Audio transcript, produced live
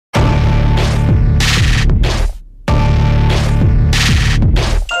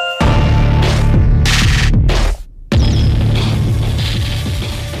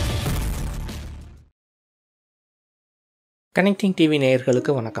Connecting TV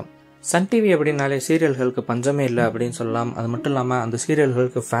நேயர்களுக்கு வணக்கம். Sun TV அப்படின்னாலே சீரியல்களுக்கு பஞ்சமே இல்லை அப்படின்னு சொல்லலாம். அது மட்டும் இல்லாமல் அந்த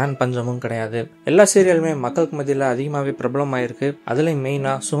சீரியல்களுக்கு ஃபேன் பஞ்சமும் கிடையாது. எல்லா சீரியலுமே மக்களுக்கு மத்தியில் அதிகமாகவே பிரபலமாயிருக்கு. அதுலேயும்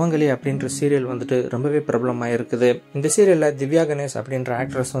மெயினாக சுமங்கலி அப்படின்ற சீரியல் வந்துட்டு ரொம்பவே பிரபலமாயிருக்குது. இந்த சீரியலில் திவ்யா கணேஷ் அப்படின்ற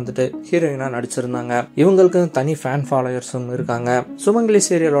ஆக்ட்ரஸ் வந்துட்டு ஹீரோயினாக நடிச்சிருந்தாங்க. இவங்களுக்கு தனி ஃபேன் ஃபாலோயர்ஸும் இருக்காங்க. சுமங்கலி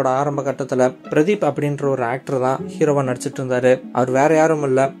சீரியலோட ஆரம்ப கட்டத்தில் பிரதீப் அப்படின்ற ஒரு ஆக்டர் தான் ஹீரோவா நடிச்சிட்டு இருந்தாரு. அவர் வேற யாரும்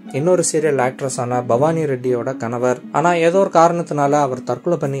இல்லை, இன்னொரு சீரியல் ஆக்ட்ரஸ் ஆன பவானி ரெட்டியோட கணவர். ஆனா ஏதோ ஒரு காரணத்தினால அவர்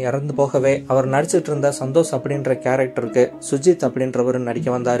தற்கொலை பண்ணி இறந்து போகவே அவர் நடிச்சிட்டு இருந்த சந்தோஷ் அப்படின்ற கேரக்டருக்கு சுஜித் அப்படின்றவர் நடிக்க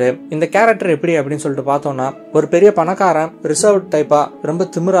வந்தாரு. இந்த கேரக்டர் எப்படி அப்படின்னு சொல்லிட்டு பார்த்தோம்னா, ஒரு பெரிய பணக்காரன், ரிசர்வ் டைப்பா, ரொம்ப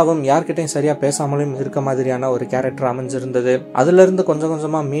திமிராவும் யார்கிட்டையும் சரியா பேசாமலும் இருக்க மாதிரியான ஒரு கேரக்டர் அமைஞ்சிருந்தது. அதுல இருந்து கொஞ்சம்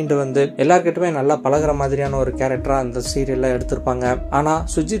கொஞ்சமா மீண்டு வந்து எல்லார்கிட்டயுமே நல்லா பழகுற மாதிரியான ஒரு கேரக்டரா அந்த சீரியல்ல எடுத்திருப்பாங்க. ஆனா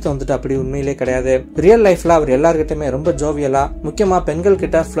சுஜித் வந்துட்டு அப்படி உண்மையிலே கிடையாது. ரியல் லைஃப்ல அவர் எல்லார்கிட்டயுமே ரொம்ப ஜோவியலா, முக்கியமா பெண்கள்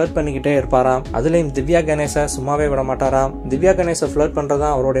கிட்ட ஃபிளர்ட் பண்ணிக்கிட்டே இருப்பாராம். அதுலயும் திவ்யா கணேஷ சும்மாவே விட மாட்டாராம். திவ்யா கணேஷ ஃபிளர்ட் பண்றதா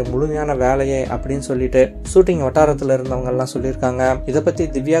அவருடைய முழுமையான வேலையே அப்படின்னு சொல்லிட்டு ஷூட்டிங் வட்டாரத்துல இருந்தவங்க எல்லாம் சொல்லியிருக்காங்க. இதை பத்தி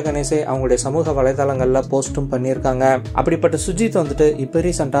திவ்யா கணேஷே அவங்களுடைய சமூக வலைதளங்கள்ல போஸ்டும் பண்ணியிருக்காங்க. அப்படிப்பட்ட சுஜித் வந்துட்டு இப்ப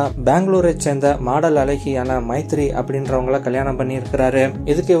ரீசெண்டா பெங்களூரை சேர்ந்த மாடல் அழகியான மைத்ரி அப்படின்றவங்கள கல்யாணம் பண்ணி இருக்கிறாரு.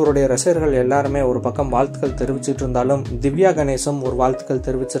 இதுக்கு இவருடைய ரசிகர்கள் எல்லாருமே ஒரு பக்கம் வாழ்த்துக்கள் தெரிவிச்சிட்டு இருந்தாலும் திவ்யா கணேஷும் ஒரு வாழ்த்துக்கள்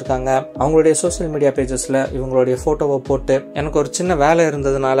தெரிவிச்சிருக்காங்க. அவங்களுடைய சோசியல் மீடியா பேஜஸ்ல இவங்களுடைய போட்டோவை போட்டு, எனக்கு ஒரு சின்ன வேலை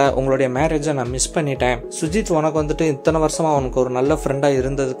இருந்ததுனால உங்களுடைய மேரேஜை நான் மிஸ் பண்ணிட்டேன். சுஜித், உனக்கு வந்துட்டு இத்தனை வருஷமா உனக்கு ஒரு நல்ல ஃப்ரெண்டா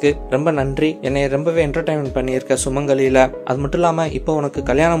இருந்ததுக்கு ரொம்ப நன்றி. என்னை ரொம்பவே என்டர்டைன்மெண்ட் பண்ணியிருக்க சுமங்கலியில. அது மட்டும் இல்லாம இப்போ உனக்கு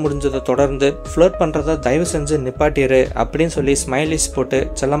கல்யாணம் முடிஞ்சதை தொடர்ந்து ஃபிளர்ட் பண்றத தயவு செஞ்சு நிப்பாட்டிரு அப்படின்னு சொல்லி ஸ்மைலிஸ் போட்டு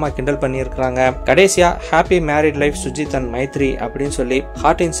செல்லமா கிண்டல் பண்ணியிருக்காங்க. கடைசியா happy married life Sujith and Maithri அப்படின்னு சொல்லி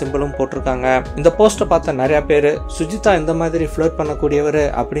ஹார்ட்டின் சிம்பிளும் போட்டிருக்காங்க. இந்த போஸ்ட பார்த்த நிறைய பேரு சுஜிதா இந்த மாதிரி ஃபிளர்ட் பண்ணக்கூடியவர்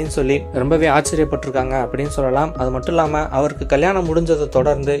அப்படின்னு சொல்லி ரொம்பவே ஆச்சரியப்பட்டிருக்காங்க அப்படின்னு சொல்லலாம். அது மட்டும் இல்லாம அவருக்கு கல்யாணம் முடிஞ்சதை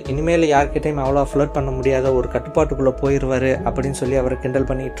தொடர்ந்து இனிமேல் யார்கிட்டையும் அவ்வளோ ஃபிளர்ட் பண்ண முடியாத ஒரு கட்டுப்பாட்டுக்குள்ள போயிருவாரு அப்படின்னு சொல்லி அவர் கிண்டல்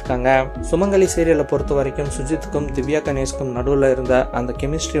பண்ணிட்டு இருக்காங்க. சுமங்கலி சீரியலை பொறுத்த வரைக்கும் சுஜித்துக்கும் திவ்யா கணேஷ்க்கும் நடுவில் இருந்த அந்த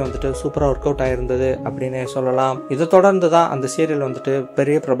கெமிஸ்ட்ரி வந்துட்டு சூப்பரா ஒர்க் அவுட் ஆயிருந்தது அப்படின்னு சொல்லலாம். இதை தொடர்ந்து தான் அந்த சீரியல் வந்துட்டு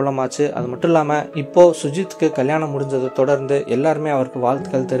பெரிய பிரபலமாச்சு. அது மட்டும் இல்லாம இப்போ சுஜித்துக்கு கல்யாணம் முடிஞ்சதை தொடர்ந்து எல்லாருமே அவருக்கு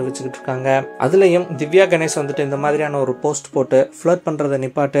வாழ்த்துக்கள் தெரிவிச்சுக்கிட்டு இருக்காங்க. அதுலயும் திவ்யா கணேஷ் வந்துட்டு இந்த மாதிரியான ஒரு போஸ்ட் போட்டு ஃபிளர்ட் பண்றதை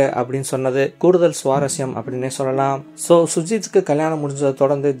நிப்பாட்டு அப்படின்னு சொன்னது கூடுதல் சுவாரஸ்யம் அப்படின்னே சொல்லலாம். சோ சுஜித்துக்கு கல்யாணம் முடிஞ்சதை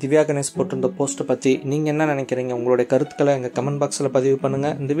தொடர்ந்து திவ்யா கணேஷ் போட்டிருந்த போஸ்ட் பத்தி நீங்க என்ன நினைக்கிறீங்க? உங்களுடைய கருத்துக்களை எங்க கமெண்ட் பாக்ஸ்ல பதிவு பண்ணுங்க.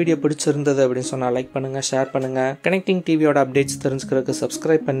 இந்த வீடியோ பிடிச்சிருந்தது அப்படின்னு சொன்னா லைக் பண்ணுங்க, ஷேர் பண்ணுங்க. கனெக்டிங் டிவியோட அப்டேட்ஸ் தெரிஞ்சுக்கிறதுக்கு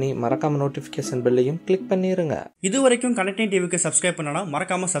சப்ஸ்கிரைப் பண்ணி மறக்காம நோட்டிபிகேஷன் பெல்லையும் கிளிக் பண்ணிருங்க. இது வரைக்கும் கனெக்டிங் டிவிக்கு சப்ஸ்கிரைப் பண்ணனா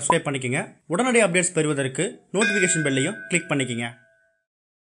மறக்காம சப்ஸ்கிரைப் பண்ணிக்கங்க. உடனடி அப்டேட்ஸ் பெறுவதற்கு நோட்டிபிகேஷன் பெல்லையும் கிளிக் பண்ணிக்கங்க.